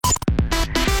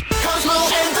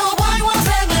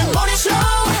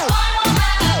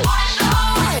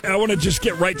want to just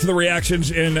get right to the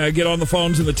reactions and get on the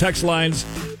phones and the text lines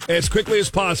as quickly as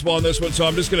possible on this one. So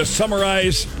I'm just going to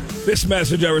summarize this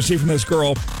message I received from this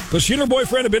girl. So she and her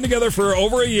boyfriend have been together for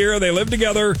over a year. They live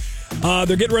together.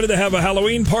 They're getting ready to have a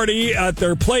Halloween party at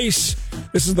their place.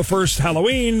 This is the first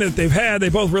Halloween that they've had. They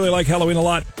both really like Halloween a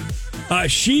lot.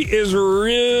 She is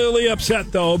really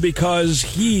upset, though, because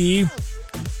he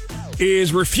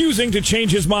is refusing to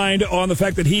change his mind on the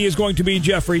fact that he is going to be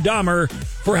Jeffrey Dahmer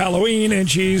for Halloween, and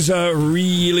she's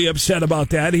really upset about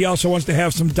that. He also wants to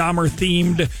have some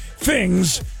Dahmer-themed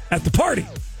things at the party.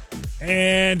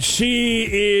 And she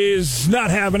is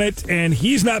not having it, and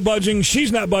he's not budging,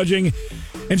 she's not budging,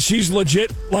 and she's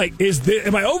legit like,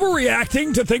 am I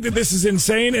overreacting to think that this is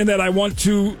insane and that I want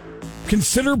to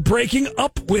consider breaking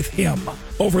up with him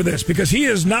over this? Because he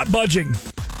is not budging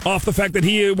off the fact that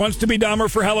he wants to be Dahmer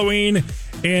for Halloween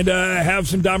and have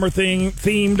some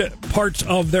Dahmer-themed parts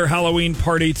of their Halloween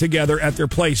party together at their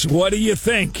place. What do you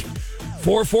think?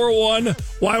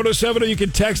 441-Y107, or you can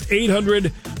text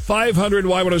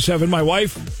 800-500-Y107. My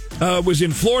wife was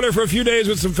in Florida for a few days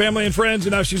with some family and friends,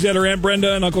 and now she's at her Aunt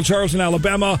Brenda and Uncle Charles in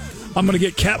Alabama. I'm going to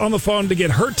get Kat on the phone to get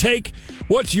her take.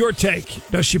 What's your take?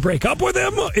 Does she break up with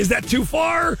him? Is that too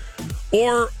far?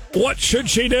 Or what should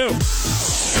she do?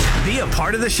 Be a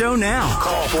part of the show now.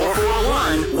 Call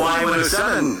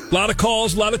 441-Y107. A lot of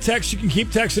calls, a lot of texts. You can keep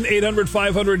texting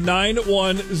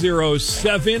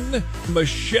 800-500-9107.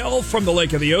 Michelle from the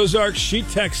Lake of the Ozarks, she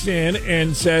texts in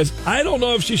and says, I don't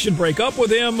know if she should break up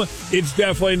with him. It's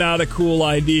definitely not a cool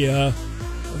idea.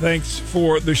 Thanks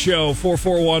for the show.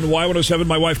 441-Y107.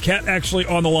 My wife, Kat, actually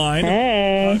on the line.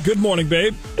 Hey. Good morning,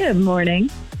 babe. Good morning.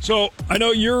 So I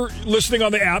know you're listening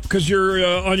on the app because you're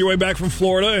on your way back from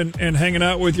Florida and hanging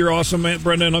out with your awesome Aunt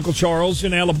Brenda and Uncle Charles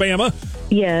in Alabama.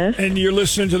 Yes. And you're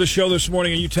listening to the show this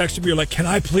morning and you texted me, you're like, can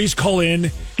I please call in,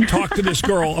 talk to this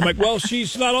girl? I'm like, well,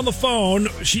 she's not on the phone.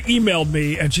 She emailed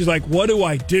me and she's like, what do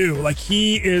I do? Like,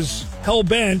 he is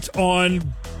hell-bent on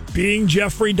being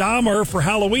Jeffrey Dahmer for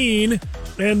Halloween.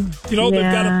 And, you know,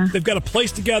 they've got a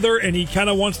place together and he kind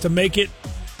of wants to make it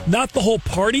not the whole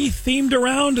party themed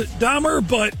around Dahmer,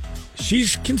 but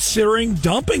she's considering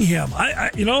dumping him.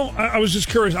 I was just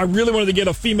curious. I really wanted to get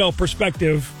a female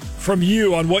perspective from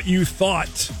you on what you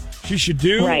thought she should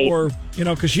do, right. Or,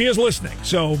 because she is listening.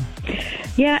 So,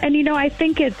 yeah, and I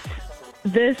think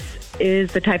this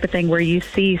is the type of thing where you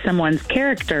see someone's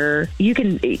character. You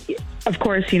can, of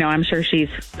course, I'm sure she's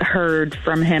heard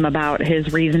from him about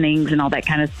his reasonings and all that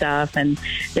kind of stuff, and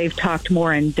they've talked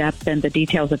more in depth than the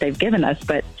details that they've given us,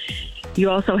 but you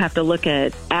also have to look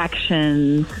at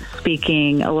actions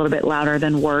speaking a little bit louder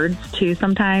than words too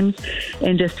sometimes,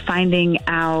 and just finding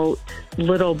out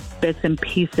little bits and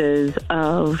pieces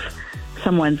of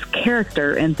someone's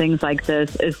character and things like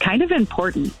this is kind of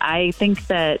important. I think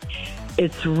that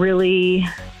it's really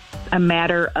a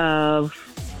matter of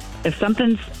if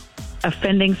something's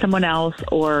offending someone else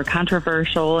or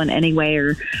controversial in any way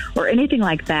or anything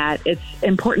like that, it's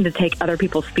important to take other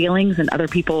people's feelings and other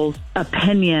people's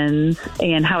opinions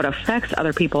and how it affects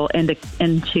other people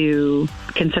into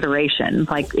consideration.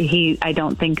 Like, I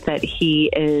don't think that he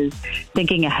is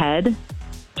thinking ahead,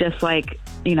 just like,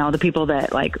 the people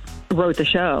that wrote the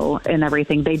show and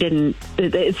everything. They didn't,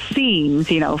 it seems,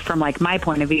 from my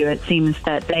point of view, it seems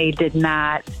that they did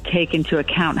not take into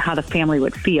account how the family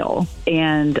would feel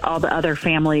and all the other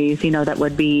families, that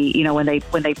would be, when they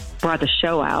brought the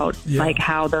show out,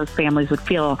 how those families would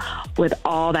feel with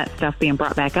all that stuff being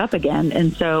brought back up again.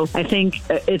 And so I think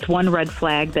it's one red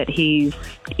flag that he's,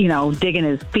 digging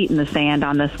his feet in the sand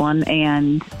on this one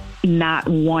and not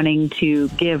wanting to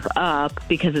give up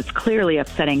because it's clearly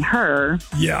upsetting her.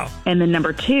 Yeah. And then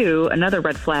number two, another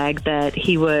red flag that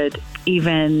he would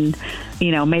even,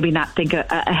 maybe not think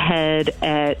ahead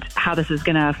at how this is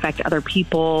going to affect other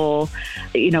people,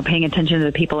 paying attention to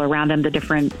the people around him, the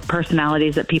different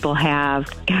personalities that people have.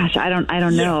 Gosh, I don't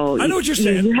know. I know what you're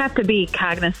saying. You have to be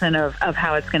cognizant of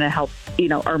how it's going to help,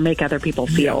 or make other people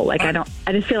feel. I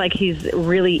just feel like he's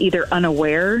really either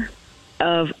unaware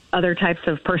of other types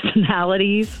of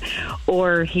personalities,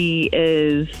 or he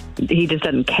just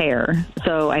doesn't care.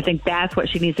 So I think that's what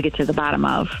she needs to get to the bottom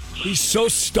of. He's so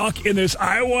stuck in this,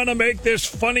 I want to make this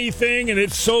funny thing, and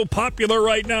it's so popular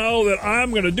right now that I'm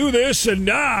going to do this, and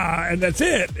that's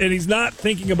it. And he's not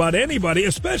thinking about anybody,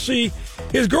 especially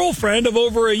his girlfriend of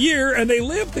over a year, and they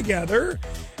live together,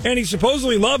 and he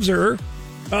supposedly loves her.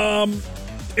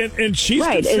 And she's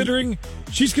considering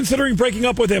she's considering breaking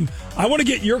up with him. I want to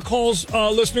get your calls,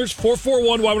 listeners.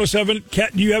 441-Y107.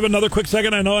 Kat, do you have another quick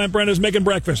second? I know Aunt Brenda's making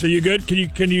breakfast. Are you good?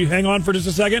 Can you hang on for just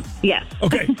a second? Yes.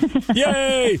 Okay.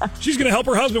 Yay! She's going to help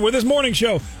her husband with his morning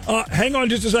show. Hang on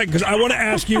just a second, because I want to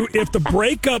ask you if the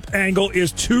breakup angle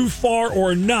is too far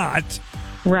or not.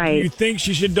 Right. Do you think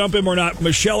she should dump him or not?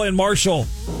 Michelle and Marshall.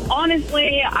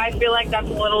 Honestly, I feel like that's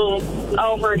a little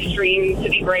over extreme to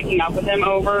be breaking up with him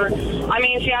over. I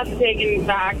mean, she has to take in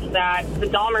fact that the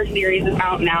Dahmer series is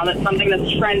out now. That's something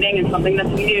that's trending and something that's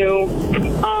new.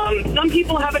 Some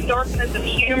people have a dark sense of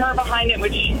humor behind it,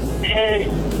 which,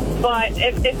 but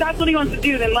if that's what he wants to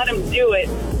do, then let him do it.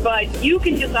 But you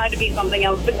can decide to be something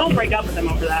else, but don't break up with him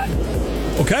over that.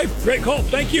 Okay, great call.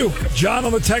 Thank you. John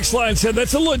on the text line said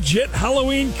that's a legit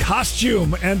Halloween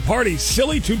costume and party.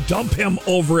 Silly to dump him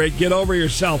over it. Get over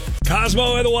yourself.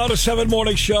 Cosmo at the Wild 7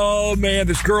 morning show. Man,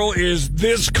 this girl is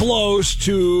this close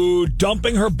to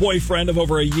dumping her boyfriend of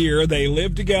over a year. They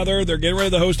live together. They're getting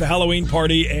ready to host a Halloween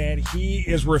party, and he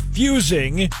is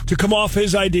refusing to come off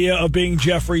his idea of being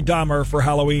Jeffrey Dahmer for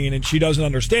Halloween, and she doesn't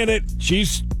understand it.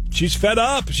 She's fed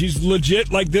up. She's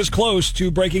legit like this close to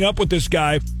breaking up with this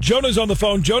guy. Jonah's on the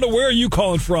phone. Jonah, where are you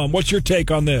calling from? What's your take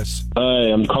on this?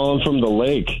 Hi, I'm calling from the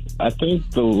lake. I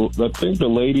think the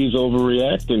lady's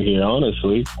overreacting here,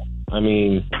 honestly. I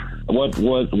mean,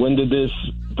 when did this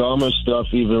Dahmer stuff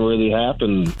even really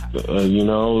happen?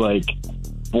 Like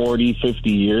 40, 50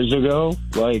 years ago?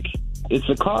 Like, it's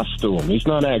a costume. He's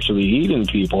not actually eating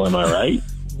people, am I right?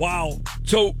 Wow.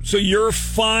 So you're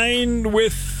fine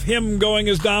with him going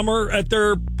as Dahmer at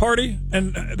their party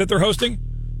and that they're hosting?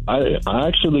 I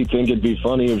actually think it'd be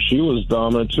funny if she was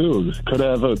Dahmer too.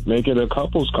 Could make it a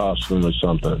couple's costume or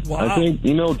something. Wow. I think,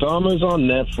 Dahmer's on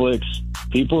Netflix.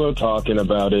 People are talking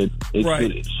about it. It's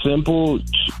a simple,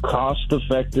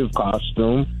 cost-effective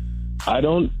costume. I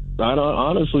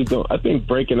honestly don't. I think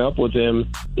breaking up with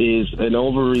him is an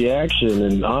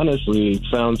overreaction, and honestly, it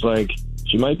sounds like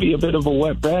she might be a bit of a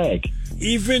wet bag.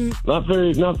 Even not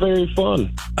very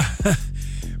fun.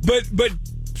 But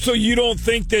so you don't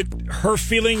think that her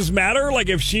feelings matter? Like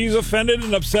if she's offended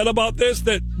and upset about this,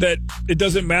 that it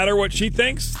doesn't matter what she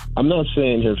thinks? I'm not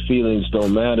saying her feelings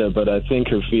don't matter, but I think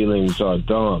her feelings are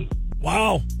dumb.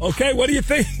 Wow. Okay. What do you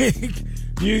think?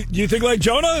 Do you think like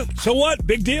Jonah? So what?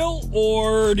 Big deal?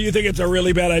 Or do you think it's a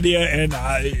really bad idea? And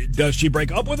does she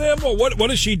break up with him? Or what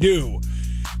does she do?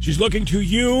 She's looking to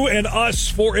you and us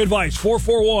for advice.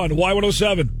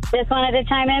 441-Y107. Just wanted to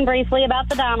chime in briefly about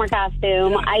the Dahmer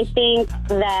costume. Yes. I think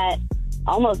that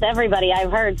almost everybody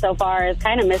I've heard so far is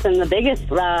kind of missing the biggest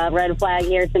red flag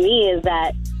here to me is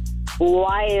that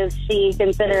why is she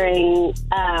considering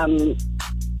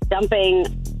dumping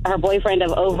her boyfriend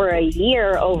of over a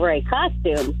year over a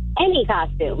costume? Any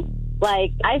costume.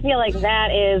 Like, I feel like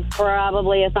that is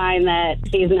probably a sign that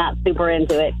she's not super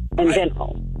into it in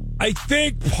general. I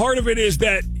think part of it is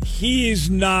that he's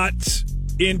not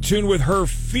in tune with her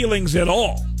feelings at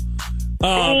all.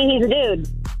 I mean, he's a dude.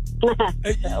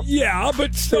 Yeah,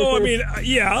 but still, I mean,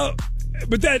 yeah.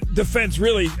 But that defense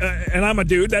really, and I'm a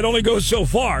dude, that only goes so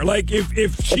far. Like,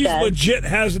 if she legit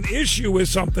has an issue with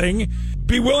something,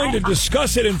 be willing to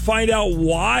discuss it and find out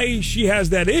why she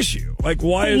has that issue. Like,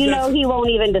 why is that? He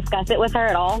won't even discuss it with her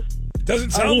at all.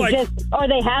 Doesn't sound like... or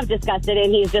they have discussed it,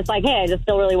 and he's just like, hey, I just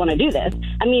still really want to do this.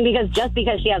 I mean, because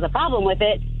she has a problem with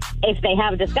it, if they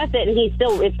have discussed it and it's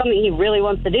something he really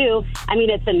wants to do, I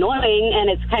mean, it's annoying and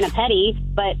it's kind of petty,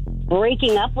 but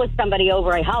breaking up with somebody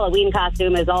over a Halloween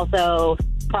costume is also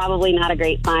probably not a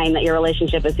great sign that your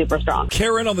relationship is super strong.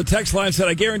 Karen on the text line said,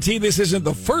 I guarantee this isn't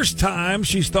the first time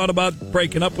she's thought about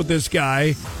breaking up with this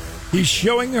guy. He's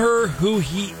showing her who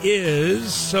he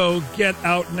is, so get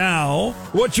out now.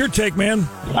 What's your take, man?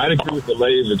 I'd agree with the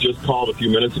lady that just called a few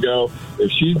minutes ago.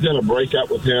 If she's going to break up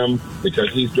with him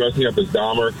because he's dressing up as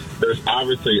Dahmer, there's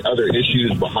obviously other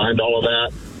issues behind all of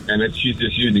that, and she's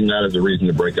just using that as a reason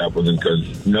to break up with him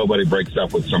because nobody breaks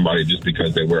up with somebody just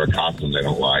because they wear a costume they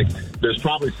don't like. There's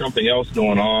probably something else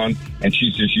going on, and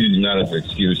she's just using that as an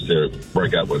excuse to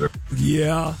break up with him.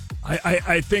 Yeah.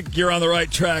 I think you're on the right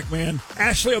track, man.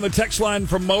 Ashley on the text line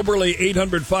from Moberly,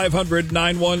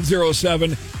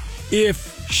 800-500-9107.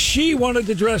 If she wanted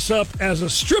to dress up as a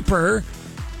stripper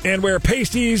and wear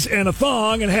pasties and a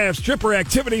thong and have stripper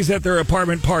activities at their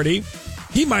apartment party,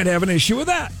 he might have an issue with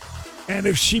that. And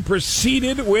if she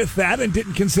proceeded with that and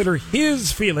didn't consider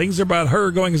his feelings about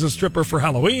her going as a stripper for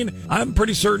Halloween, I'm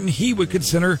pretty certain he would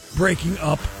consider breaking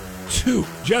up too.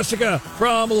 Jessica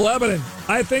from Lebanon.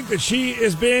 I think that she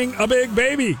is being a big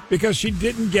baby because she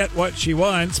didn't get what she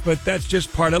wants, but that's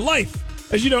just part of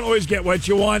life, as you don't always get what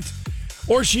you want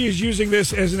or she is using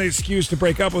this as an excuse to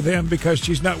break up with him because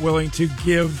she's not willing to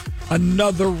give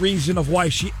another reason of why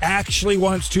she actually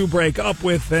wants to break up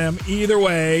with him. Either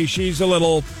way, she's a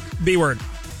little B-word.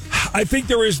 I think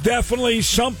there is definitely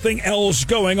something else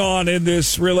going on in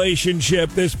this relationship.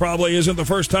 This probably isn't the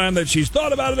first time that she's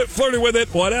thought about it, flirted with it,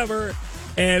 whatever.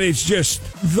 And it's just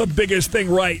the biggest thing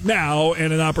right now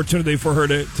and an opportunity for her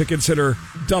to consider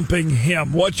dumping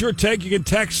him. What's your take? You can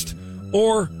text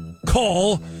or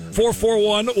call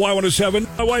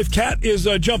 441-Y107. My wife, Kat, is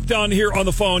jumped on here on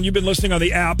the phone. You've been listening on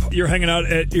the app. You're hanging out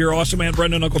at your awesome man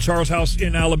Brendan, Uncle Charles' house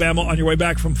in Alabama on your way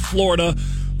back from Florida.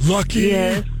 Lucky.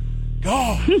 Yes.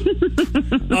 Oh.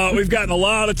 We've gotten a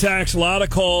lot of texts, a lot of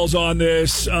calls on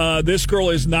this. This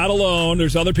girl is not alone.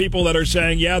 There's other people that are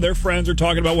saying, yeah, their friends are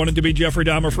talking about wanting to be Jeffrey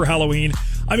Dahmer for Halloween.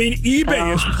 I mean, eBay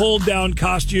has pulled down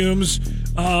costumes.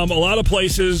 A lot of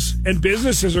places and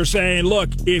businesses are saying, look,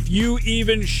 if you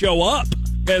even show up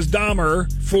as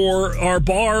Dahmer for our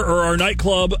bar or our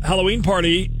nightclub Halloween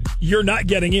party, you're not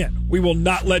getting in. We will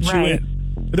not let you in.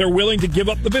 They're willing to give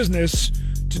up the business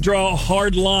to draw a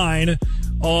hard line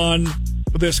on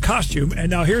this costume. And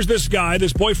now here's this guy,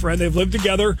 this boyfriend. They've lived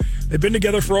together. They've been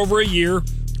together for over a year.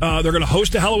 They're going to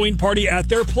host a Halloween party at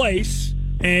their place.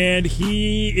 And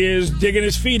he is digging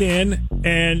his feet in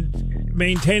and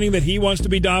maintaining that he wants to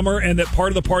be Dahmer and that part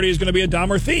of the party is going to be a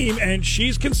Dahmer theme. And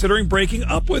she's considering breaking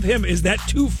up with him. Is that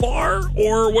too far?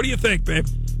 Or what do you think, babe?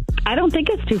 I don't think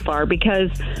it's too far, because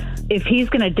if he's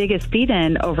going to dig his feet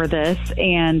in over this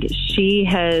and she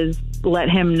has let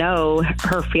him know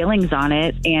her feelings on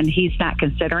it and he's not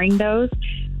considering those,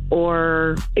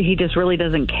 or he just really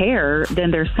doesn't care, then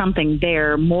there's something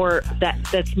there more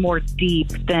that's more deep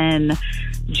than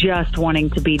just wanting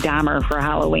to be Dahmer for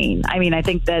Halloween. I mean, I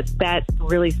think that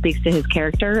really speaks to his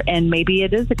character, and maybe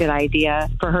it is a good idea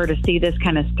for her to see this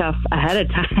kind of stuff ahead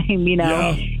of time,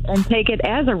 and take it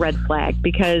as a red flag,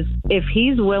 because if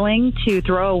he's willing to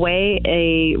throw away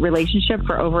a relationship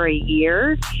for over a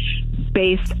year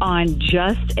based on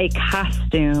just a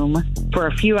costume for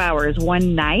a few hours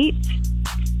one night,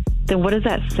 then what does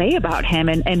that say about him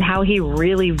and how he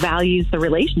really values the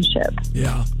relationship?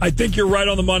 Yeah, I think you're right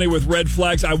on the money with red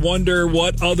flags. I wonder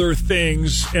what other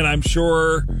things, and I'm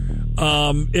sure,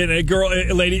 and a girl,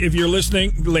 a lady, if you're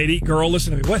listening, girl,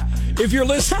 listen to me. What? If you're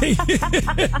listening,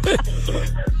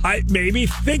 I maybe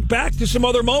think back to some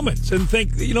other moments and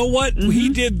think, you know what? Mm-hmm. He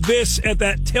did this at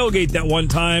that tailgate that one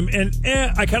time, and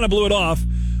I kind of blew it off.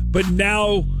 But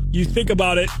now you think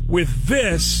about it with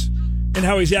this and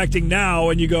how he's acting now,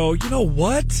 and you go, you know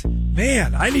what?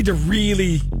 Man, I need to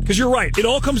really... Because you're right. It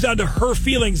all comes down to her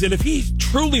feelings, and if he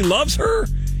truly loves her,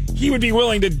 he would be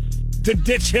willing to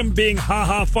ditch him being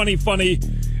ha-ha, funny,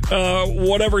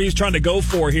 whatever he's trying to go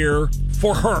for here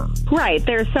for her. Right.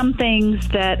 There's some things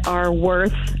that are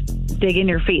worth digging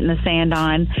your feet in the sand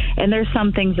on, and there's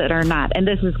some things that are not, and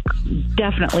this is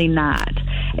definitely not.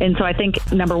 And so I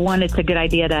think, number one, it's a good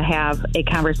idea to have a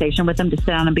conversation with him, to sit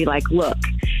down and be like, look,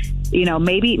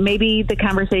 maybe the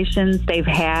conversations they've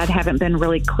had haven't been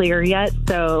really clear yet.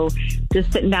 So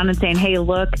just sitting down and saying, hey,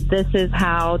 look, this is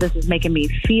how this is making me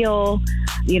feel.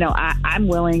 I'm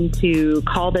willing to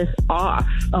call this off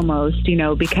almost,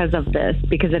 because of this,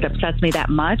 because it upsets me that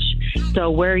much. So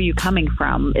where are you coming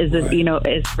from? Is this,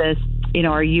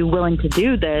 are you willing to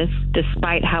do this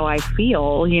despite how I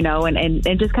feel,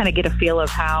 and just kind of get a feel of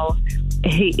how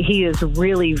he is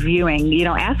really viewing,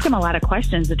 ask him a lot of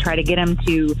questions to try to get him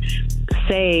to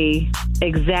say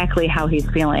exactly how he's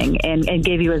feeling and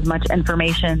give you as much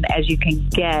information as you can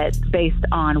get based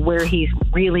on where he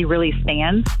really, really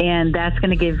stands. And that's going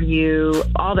to give you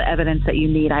all the evidence that you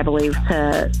need, I believe,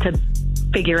 to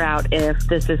figure out if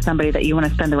this is somebody that you want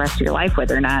to spend the rest of your life with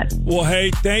or not. Well,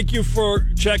 hey, thank you for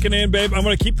checking in, babe. I'm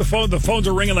going to keep the phone. The phones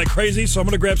are ringing like crazy, so I'm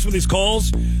going to grab some of these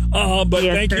calls. But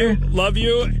yes, thank you. Love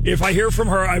you. If I hear from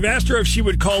her, I've asked her if she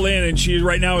would call in, and she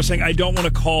right now is saying, I don't want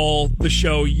to call the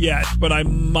show yet, but I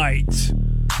might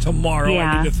tomorrow.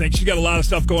 Yeah. I need to think. She's got a lot of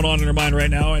stuff going on in her mind right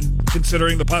now, and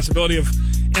considering the possibility of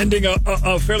ending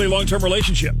a fairly long-term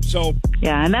relationship. So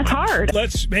yeah, and that's hard.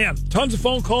 Tons of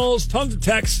phone calls, tons of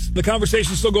texts. The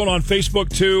conversation's still going on Facebook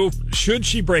too. Should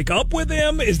she break up with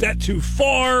him? Is that too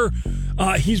far?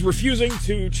 He's refusing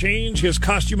to change his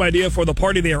costume idea for the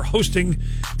party they are hosting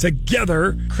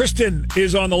together. Kristen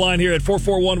is on the line here at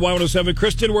 441-Y107.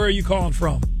 Kristen, where are you calling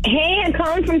from? Hey, I'm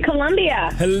calling from Columbia.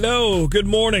 Hello, good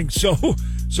morning. So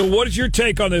what is your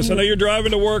take on this? I know you're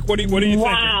driving to work. What do you think?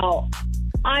 Wow.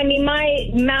 I mean, my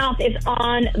mouth is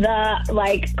on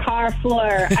the car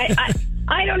floor.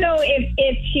 I don't know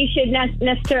if she should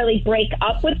necessarily break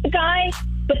up with the guy,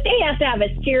 but they have to have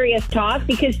a serious talk,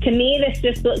 because to me this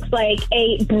just looks like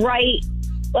a bright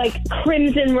like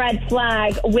crimson red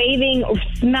flag waving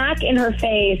smack in her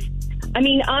face. I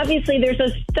mean, obviously there's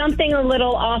something a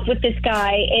little off with this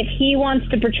guy if he wants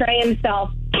to portray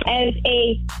himself as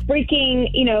a freaking,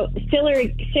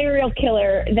 serial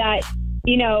killer that,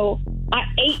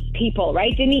 ate people,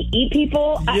 right? Didn't he eat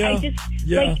people? Yeah.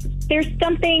 Like, there's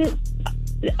something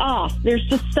off. There's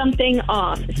just something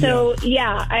off. So,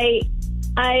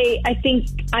 I think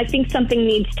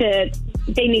something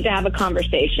they need to have a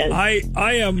conversation. I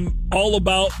am all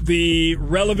about the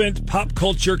relevant pop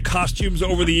culture costumes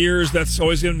over the years. That's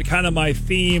always been kind of my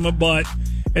theme, but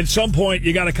at some point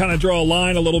you got to kind of draw a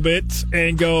line a little bit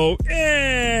and go,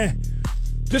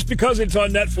 just because it's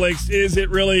on Netflix, is it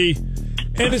really?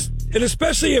 And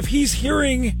especially if he's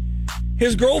hearing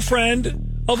his girlfriend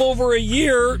of over a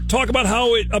year talk about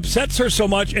how it upsets her so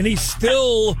much, and he's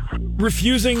still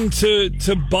refusing to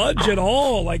budge at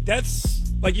all. Like,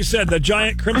 that's, like you said, the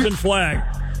giant crimson flag.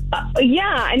 It's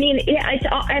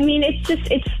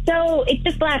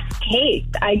just last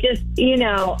taste. I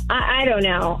don't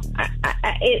know.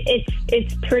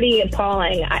 It's pretty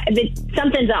appalling.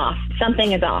 Something's off.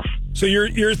 Something is off. So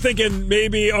you're thinking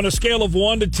maybe on a scale of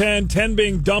 1 to 10, 10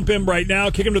 being dump him right now,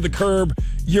 kick him to the curb,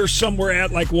 you're somewhere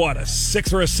at like what, a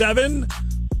 6 or a 7?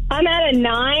 I'm at a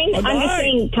 9. I'm just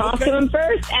saying talk to him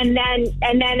first, and then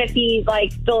if he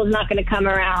still is not going to come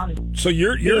around. So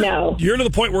you're to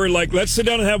the point where let's sit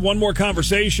down and have one more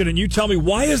conversation, and you tell me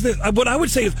why is this? What I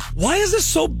would say is, why is this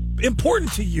so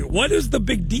important to you? What is the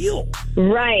big deal?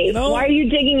 Right. Why are you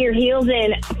digging your heels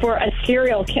in for a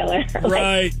serial killer?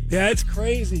 Right. Yeah, it's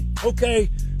crazy. Okay.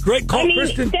 Great call,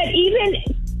 Kristen.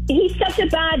 He's such a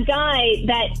bad guy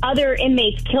that other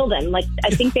inmates killed him. I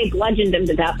think they bludgeoned him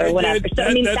to death or whatever.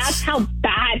 That's how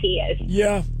bad he is.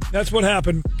 Yeah, that's what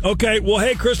happened. Okay, well,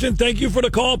 hey, Kristen, thank you for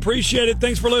the call. Appreciate it.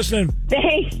 Thanks for listening.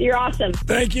 Thanks. You're awesome.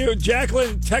 Thank you.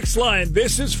 Jacqueline, text line.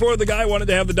 This is for the guy who wanted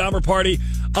to have the Dahmer party.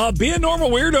 Be a normal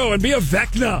weirdo and be a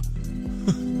Vecna.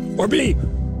 Or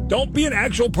don't be an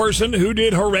actual person who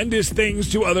did horrendous things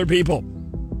to other people.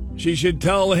 She should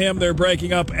tell him they're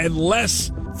breaking up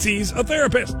unless sees a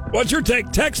therapist. What's your take?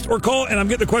 Text or call, and I'm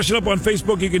getting the question up on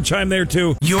Facebook. You can chime there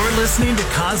too. You're listening to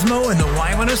Cosmo and the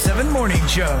Y107 Morning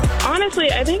Show.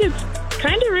 Honestly, I think it's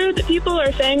kind of rude that people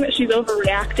are saying that she's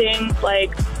overreacting.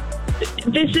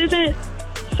 This isn't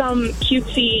some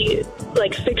cutesy,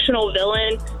 fictional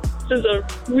villain. This is a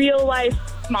real life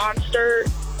monster,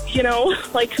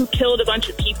 who killed a bunch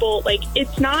of people.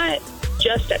 It's not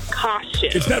just a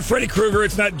costume. It's not Freddy Krueger.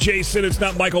 It's not Jason. It's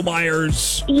not Michael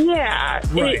Myers. Yeah.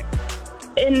 Right.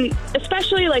 And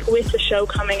especially with the show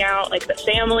coming out, the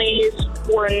families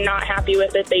were not happy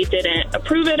with it. They didn't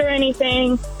approve it or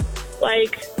anything.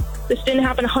 This didn't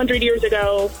happen 100 years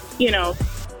ago.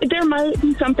 There might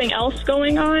be something else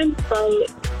going on,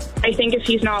 but I think if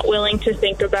he's not willing to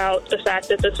think about the fact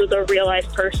that this was a real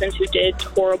life person who did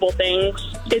horrible things,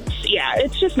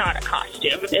 it's just not a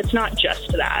costume. It's not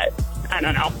just that. I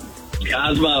don't know.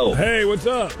 Cosmo. Hey, what's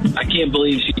up? I can't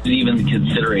believe she's even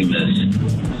considering this.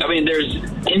 I mean, there's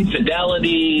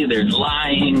infidelity, there's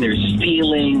lying, there's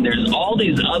stealing, there's all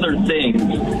these other things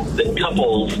that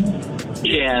couples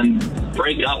can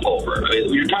break up over. I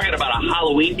mean, you're talking about a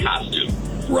Halloween costume.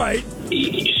 Right.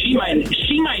 She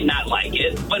might not like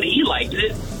it, but he likes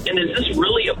it. And is this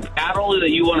really a battle that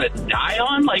you want to die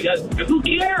on? Who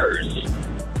cares?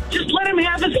 Just let him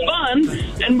have his fun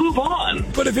and move on.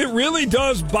 But if it really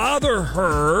does bother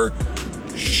her,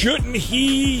 shouldn't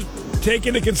he take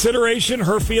into consideration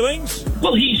her feelings?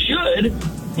 Well, he should.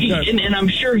 Okay. And I'm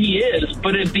sure he is.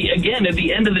 But at the end of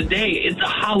the day, it's a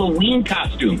Halloween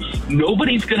costume.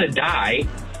 Nobody's going to die.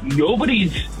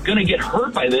 Nobody's going to get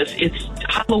hurt by this. It's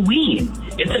Halloween.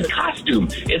 It's a costume.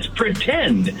 It's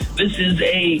pretend. This is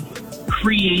a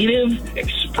creative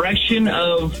expression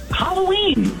of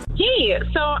Halloween. Hey,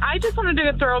 so I just wanted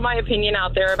to throw my opinion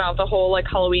out there about the whole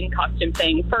Halloween costume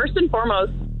thing. First and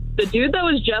foremost, the dude that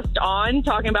was just on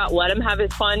talking about let him have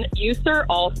his fun, you, sir,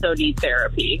 also need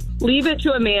therapy. Leave it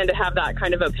to a man to have that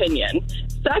kind of opinion.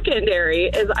 Secondary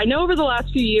is I know over the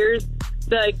last few years,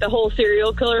 the whole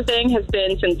serial killer thing has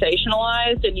been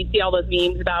sensationalized, and you see all those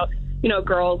memes about,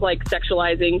 girls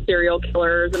sexualizing serial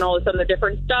killers and all this other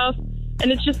different stuff.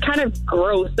 And it's just kind of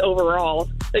gross overall.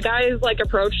 The guy's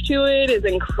approach to it is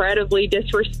incredibly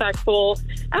disrespectful.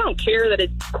 I don't care that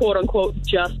it's quote unquote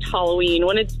just Halloween.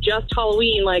 When it's just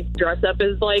Halloween, dress up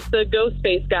as the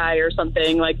Ghostface guy or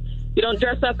something. You don't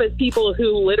dress up as people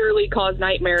who literally cause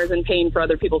nightmares and pain for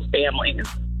other people's families.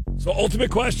 So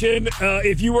ultimate question,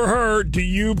 if you were her, do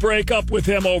you break up with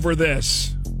him over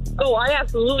this? Oh, I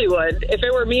absolutely would. If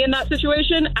it were me in that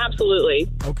situation,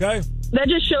 absolutely. Okay. that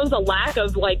just shows a lack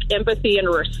of like empathy and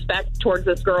respect towards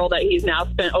this girl that he's now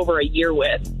spent over a year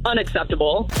with.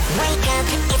 Unacceptable. Wake up,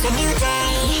 it's a new day.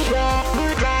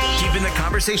 Keeping the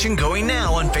conversation going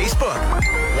now on Facebook.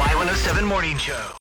 Y107 Morning Show.